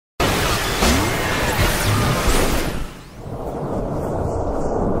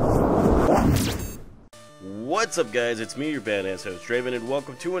What's up, guys? It's me, your badass host, Draven, and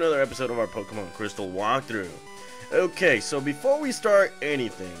welcome to another episode of our Pokemon Crystal walkthrough. Okay, so before we start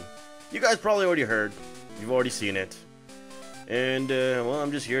anything, you guys probably already heard, you've already seen it, and, well,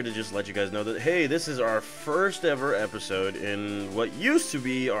 I'm just here to just let you guys know that, hey, this is our first ever episode in what used to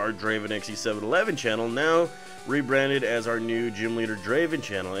be our Draven XE711 channel, now rebranded as our new Gym Leader Draven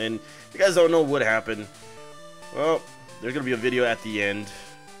channel. And if you guys don't know what happened, well, there's going to be a video at the end,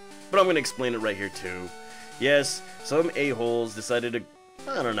 but I'm going to explain it right here too. Yes, some a-holes decided to,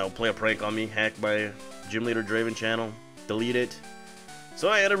 I don't know, play a prank on me, hack my Gym Leader Draven channel, delete it. So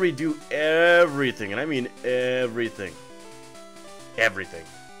I had to redo everything, and I mean everything. Everything.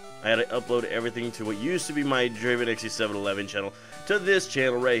 I had to upload everything to what used to be my Draven XE711 channel to this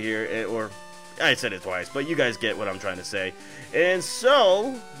channel right here, or I said it twice, but you guys get what I'm trying to say. And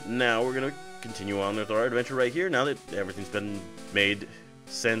so, now we're going to continue on with our adventure right here, now that everything's been made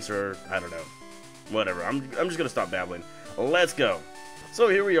sense, or I don't know. Whatever, I'm just gonna stop babbling. Let's go. So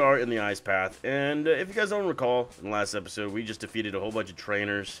here we are in the ice path, and if you guys don't recall, in the last episode we just defeated a whole bunch of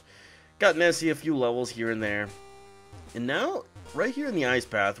trainers, got Nessie a few levels here and there, and now right here in the ice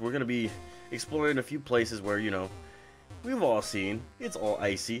path we're gonna be exploring a few places where, you know, we've all seen it's all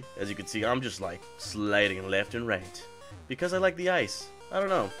icy. As you can see, I'm just like sliding left and right because I like the ice. I don't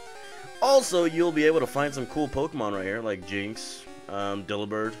know. Also, you'll be able to find some cool Pokemon right here, like Jinx,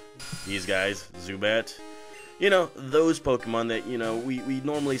 Delibird, these guys, Zubats, you know, those Pokemon that, you know, we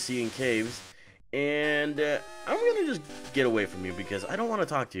normally see in caves. And I'm gonna just get away from you because I don't want to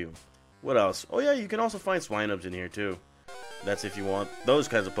talk to you. What else? Oh yeah, you can also find Swinubs in here too. That's if you want those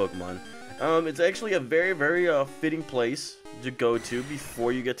kinds of Pokemon. It's actually a very, very fitting place to go to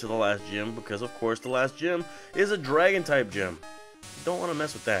before you get to the last gym, because of course the last gym is a Dragon type gym. You don't want to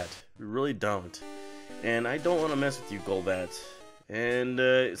mess with that. You really don't. And I don't want to mess with you, Golbats. And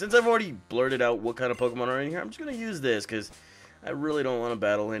since I've already blurted out what kind of Pokemon are in here, I'm just going to use this because I really don't want to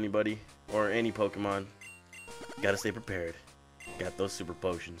battle anybody or any Pokemon. Gotta stay prepared. Got those super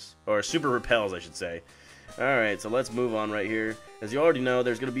potions. Or super repels, I should say. Alright, so let's move on right here. As you already know,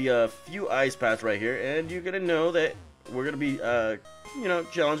 there's going to be a few ice paths right here, and you're going to know that we're going to be, you know,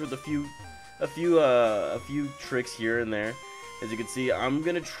 challenged with a few tricks here and there. As you can see, I'm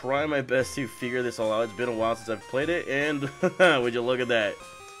going to try my best to figure this all out. It's been a while since I've played it, and would you look at that?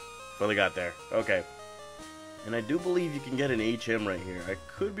 Finally got there. Okay. And I do believe you can get an HM right here. I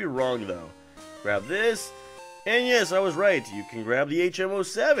could be wrong, though. Grab this, and yes, I was right. You can grab the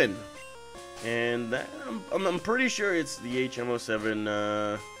HM07. And that, I'm pretty sure it's the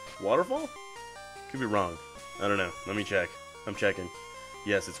HM07 Waterfall? Could be wrong. I don't know. Let me check. I'm checking.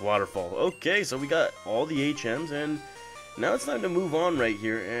 Yes, it's Waterfall. Okay, so we got all the HMs, and now it's time to move on right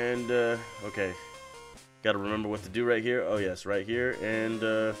here, and, okay, gotta remember what to do right here. Oh yes, right here, and,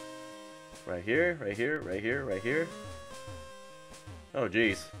 right here, right here, right here, right here. Oh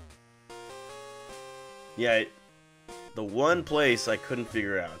jeez. Yeah, the one place I couldn't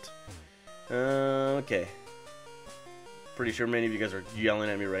figure out. Okay. Pretty sure many of you guys are yelling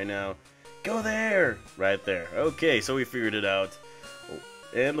at me right now. Go there! Right there. Okay, so we figured it out.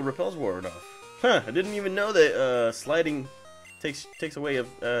 And the repels wore off. Huh, I didn't even know that sliding takes away of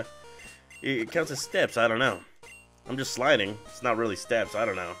it counts as steps. I don't know. I'm just sliding. It's not really steps. I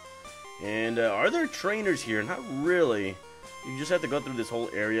don't know. And are there trainers here? Not really. You just have to go through this whole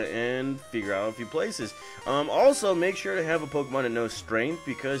area and figure out a few places. Also, make sure to have a Pokemon that knows strength,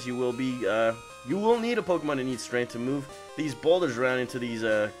 because you will be you will need a Pokemon that needs strength to move these boulders around into these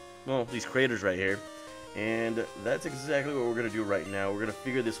well, these craters right here. And that's exactly what we're gonna do right now. We're gonna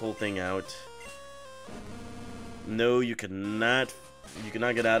figure this whole thing out. No, you cannot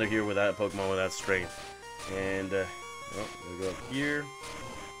get out of here without a Pokemon without strength. And well, we'll go up here,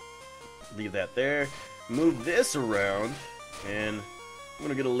 leave that there, move this around, and I'm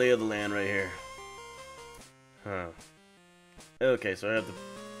gonna get a lay of the land right here. Huh. Okay, so I have to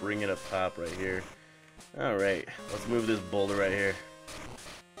bring it up top right here. Alright, let's move this boulder right here.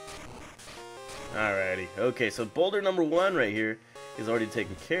 Alrighty. Okay, so boulder number 1 right here is already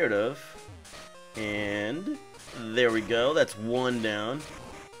taken care of. And there we go. That's 1 down.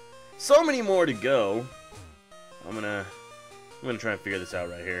 So many more to go. I'm gonna try and figure this out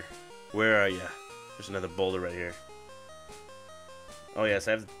right here. Where are ya? There's another boulder right here. Oh yes,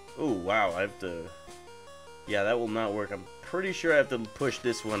 I have to, oh wow, I have to, yeah, that will not work. I'm pretty sure I have to push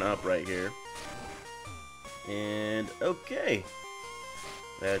this one up right here. And okay.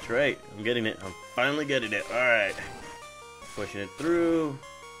 That's right. I'm getting it. I'm finally getting it. Alright. Pushing it through.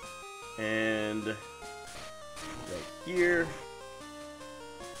 And right here.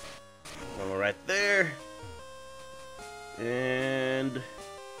 One more right there. And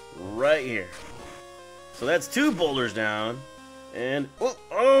right here. So that's 2 boulders down. And,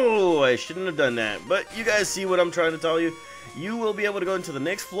 oh, I shouldn't have done that. But you guys see what I'm trying to tell you. You will be able to go into the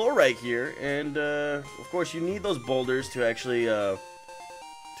next floor right here. And, of course, you need those boulders to actually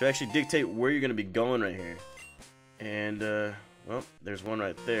dictate where you're going to be going right here. And, well, there's one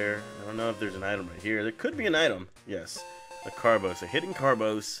right there. I don't know if there's an item right here. There could be an item. Yes, a Carbos, a hidden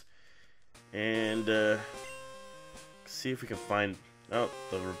Carbos. And, see if we can find... Oh,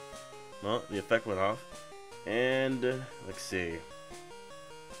 the effect went off. And, let's see.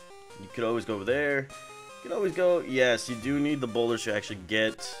 You could always go over there. You can always go... Yes, you do need the boulders to actually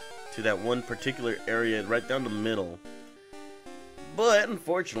get to that one particular area right down the middle. But,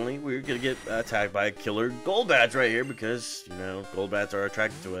 unfortunately, we're going to get attacked by a killer Golbats right here because, you know, Golbats are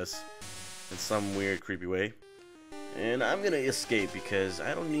attracted to us in some weird, creepy way. And I'm going to escape because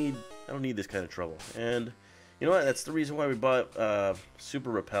I don't need this kind of trouble. And, you know what? That's the reason why we bought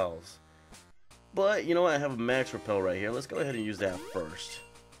Super Repels. But, you know what? I have a Max Repel right here. Let's go ahead and use that first.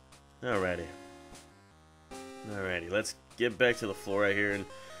 Alrighty. Alrighty, let's get back to the floor right here and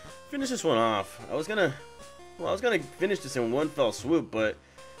finish this one off. I was gonna finish this in one fell swoop, but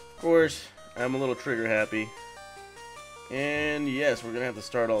of course I'm a little trigger happy. And yes, we're gonna have to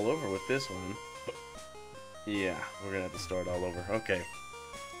start all over with this one. Yeah, we're gonna have to start all over. Okay.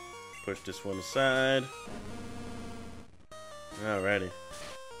 Push this one aside. Alrighty.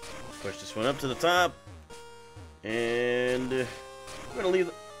 Push this one up to the top. And we're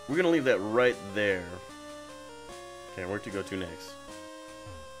gonna leave that right there. Okay, where to go to next?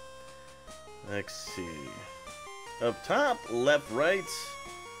 Let's see. Up top, left, right.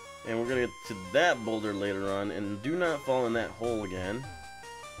 And we're gonna get to that boulder later on. And do not fall in that hole again.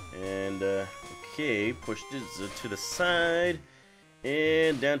 And, okay, push this to the side.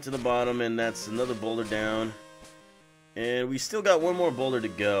 And down to the bottom. And that's another boulder down. And we still got one more boulder to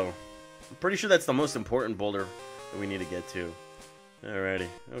go. I'm pretty sure that's the most important boulder that we need to get to. Alrighty.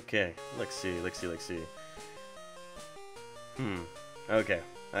 Okay. Let's see. Okay.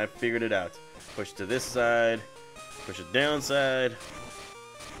 I figured it out. Push to this side. Push it down side.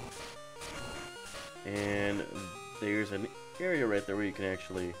 And there's an area right there where you can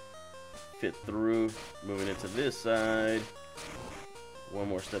actually fit through. Moving into this side. One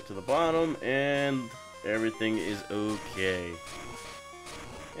more step to the bottom. And everything is okay.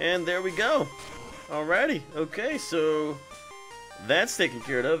 And there we go. Alrighty. Okay, so that's taken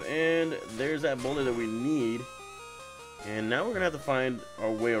care of. And there's that boulder that we need. And now we're going to have to find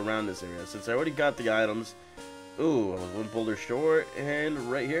our way around this area. Since I already got the items. Ooh, I was one boulder short. And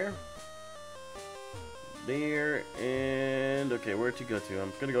right here. There. And okay, where to go to?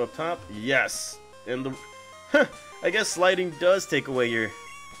 I'm going to go up top. Yes. And the... I guess sliding does take away your...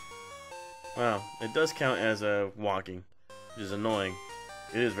 Wow. It does count as walking. Which is annoying.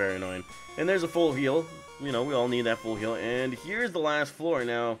 It is very annoying. And there's a full heal. You know, we all need that full heal. And here's the last floor.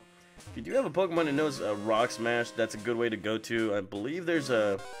 Now... If you do have a Pokemon that knows Rock Smash, that's a good way to go to. I believe it's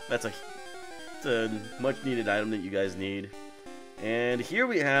a much needed item that you guys need. And here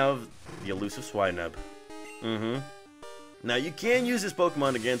we have the elusive Swinub. Now you can use this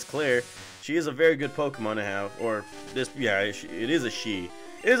Pokemon against Claire. She is a very good Pokemon to have, or this, yeah, it is a she.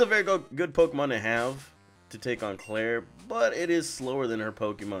 It is a very good Pokemon to have to take on Claire, but it is slower than her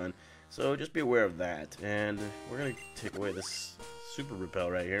Pokemon. So just be aware of that. And we're gonna take away this Super Repel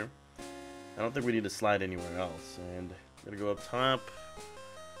right here. I don't think we need to slide anywhere else. And I'm going to go up top.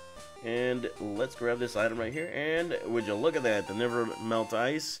 And let's grab this item right here. And would you look at that? The Never Melt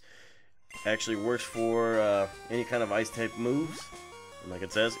Ice actually works for any kind of ice type moves. And like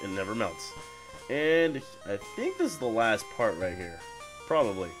it says, it never melts. And I think this is the last part right here.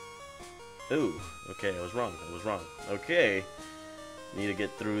 Probably. Ooh, okay, I was wrong. Okay. Need to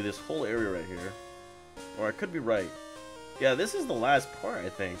get through this whole area right here. Or I could be right. Yeah, this is the last part, I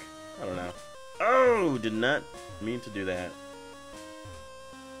think. I don't know. Oh, did not mean to do that.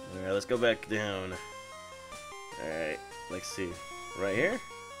 Alright, let's go back down. Alright, let's see. Right here?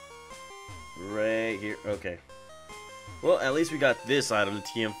 Right here. Okay. Well, at least we got this item, the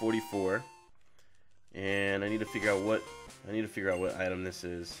TM44. And I need to figure out what item this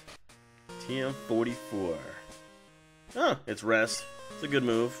is. TM44. Oh, it's rest. It's a good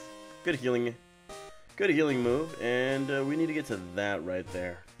move. Good healing move. And we need to get to that right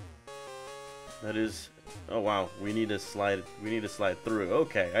there. That is... Oh, wow. We need to slide through.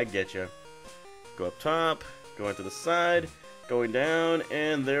 Okay, I get you. Go up top. Going to the side. Going down.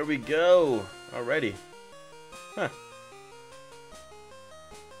 And there we go. Alrighty. Huh.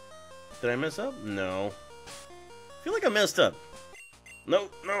 Did I mess up? No. I feel like I messed up. No,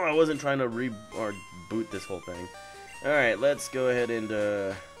 I wasn't trying to boot this whole thing. Alright, let's go ahead and...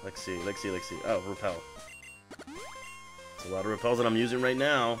 Let's see. Oh, repel. It's a lot of repels that I'm using right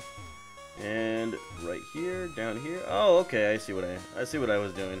now. And right here, down here. Oh, okay, I see what I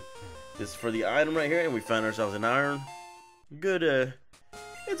was doing. This is for the item right here, and we found ourselves an iron. Good,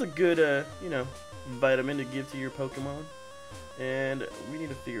 it's a good, you know, vitamin to give to your Pokemon. And we need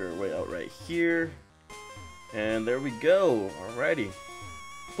to figure our way out right here. And there we go. Alrighty.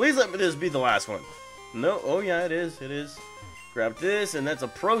 Please let this be the last one. No, oh yeah, it is. It is. Grab this, and that's a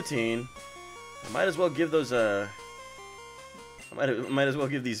protein. I might as well give those, I might as well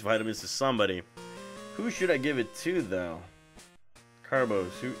give these vitamins to somebody. Who should I give it to, though? Carbos.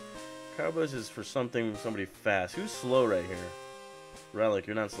 Carbos is for somebody fast. Who's slow right here? Relic,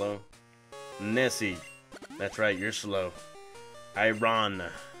 you're not slow. Nessie. That's right, you're slow. Iron.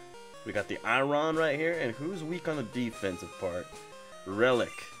 We got the Iron right here, and who's weak on the defensive part?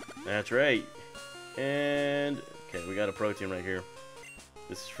 Relic. That's right. And okay, we got a protein right here.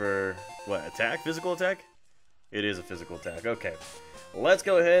 This is for what? Attack? Physical attack? It is a physical attack. Okay. Let's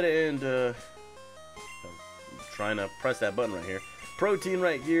go ahead and I'm trying to press that button right here. Protein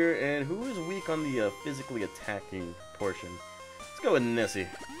right here, and who is weak on the physically attacking portion? Let's go with Nessie.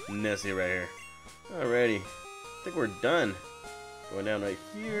 Nessie right here. Alrighty. I think we're done. Going down right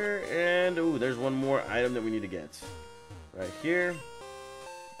here, and ooh, there's one more item that we need to get. Right here.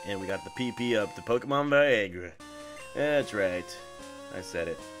 And we got the PP up, the Pokemon Viagra. That's right. I said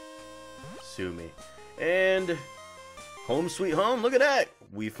it. Sue me. And home sweet home, look at that!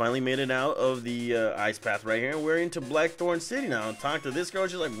 We finally made it out of the ice path right here, and we're into Blackthorn City now. And talk to this girl,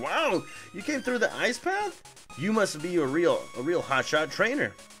 she's like, wow, you came through the ice path? You must be a real hotshot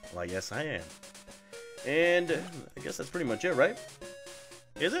trainer. Well, yes, I am. And I guess that's pretty much it, right?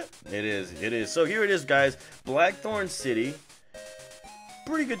 Is it? It is, it is. So here it is, guys. Blackthorn City.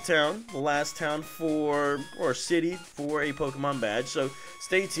 Pretty good town. The last town or city for a Pokemon badge. So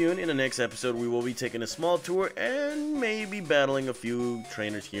stay tuned. In the next episode, we will be taking a small tour and maybe battling a few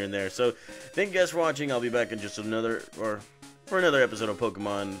trainers here and there. So thank you guys for watching. I'll be back in just for another episode of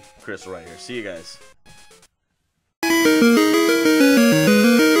Pokemon Crystal right here. See you guys.